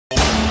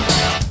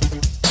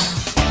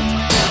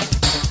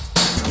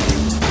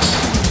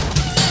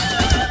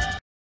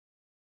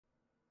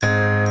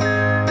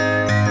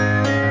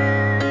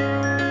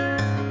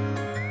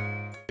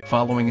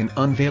Following an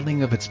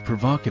unveiling of its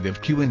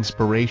provocative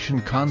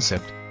Q-inspiration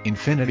concept,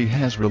 Infiniti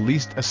has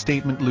released a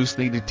statement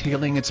loosely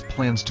detailing its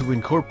plans to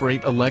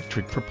incorporate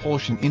electric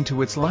propulsion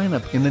into its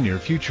lineup in the near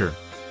future.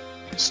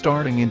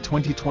 Starting in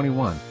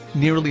 2021,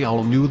 nearly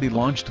all newly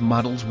launched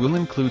models will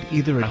include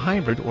either a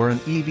hybrid or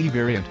an EV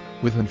variant,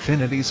 with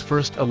Infiniti's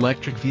first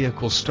electric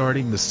vehicle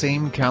starting the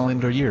same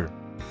calendar year.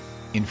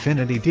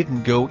 Infiniti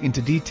didn't go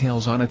into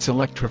details on its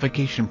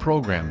electrification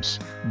programs,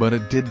 but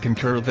it did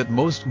concur that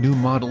most new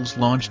models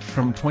launched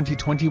from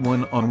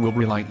 2021 on will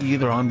rely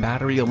either on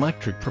battery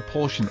electric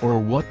propulsion or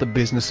what the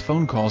business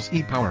phone calls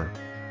e-power.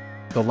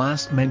 The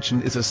last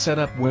mentioned is a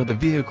setup where the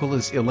vehicle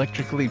is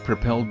electrically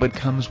propelled but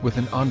comes with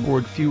an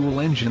onboard fuel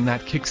engine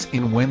that kicks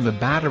in when the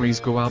batteries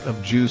go out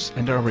of juice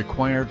and are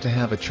required to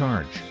have a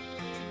charge.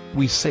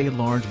 We say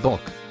large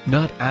bulk,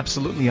 not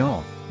absolutely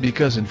all,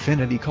 because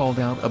Infiniti called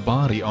out a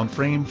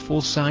body-on-frame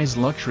full-size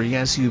luxury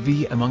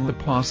SUV among the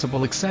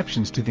possible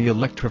exceptions to the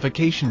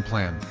electrification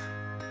plan.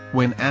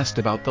 When asked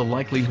about the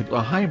likelihood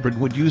a hybrid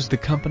would use the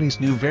company's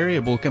new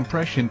variable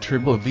compression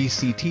turbo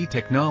VCT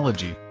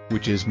technology,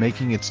 which is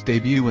making its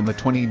debut in the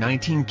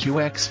 2019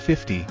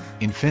 QX50,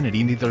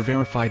 Infiniti neither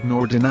verified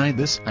nor denied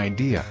this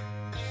idea.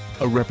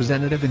 A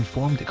representative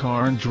informed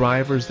car and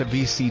drivers that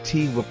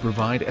VCT will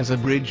provide as a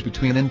bridge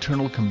between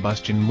internal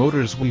combustion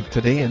motors we've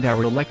today and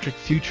our electric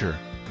future.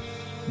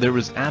 There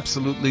is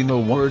absolutely no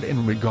word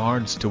in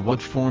regards to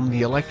what form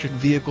the electric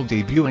vehicle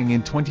debuting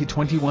in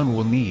 2021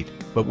 will need,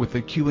 but with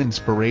the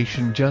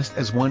Q-inspiration just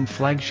as one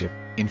flagship,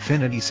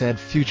 Infiniti said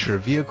future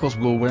vehicles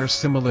will wear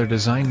similar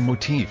design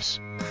motifs.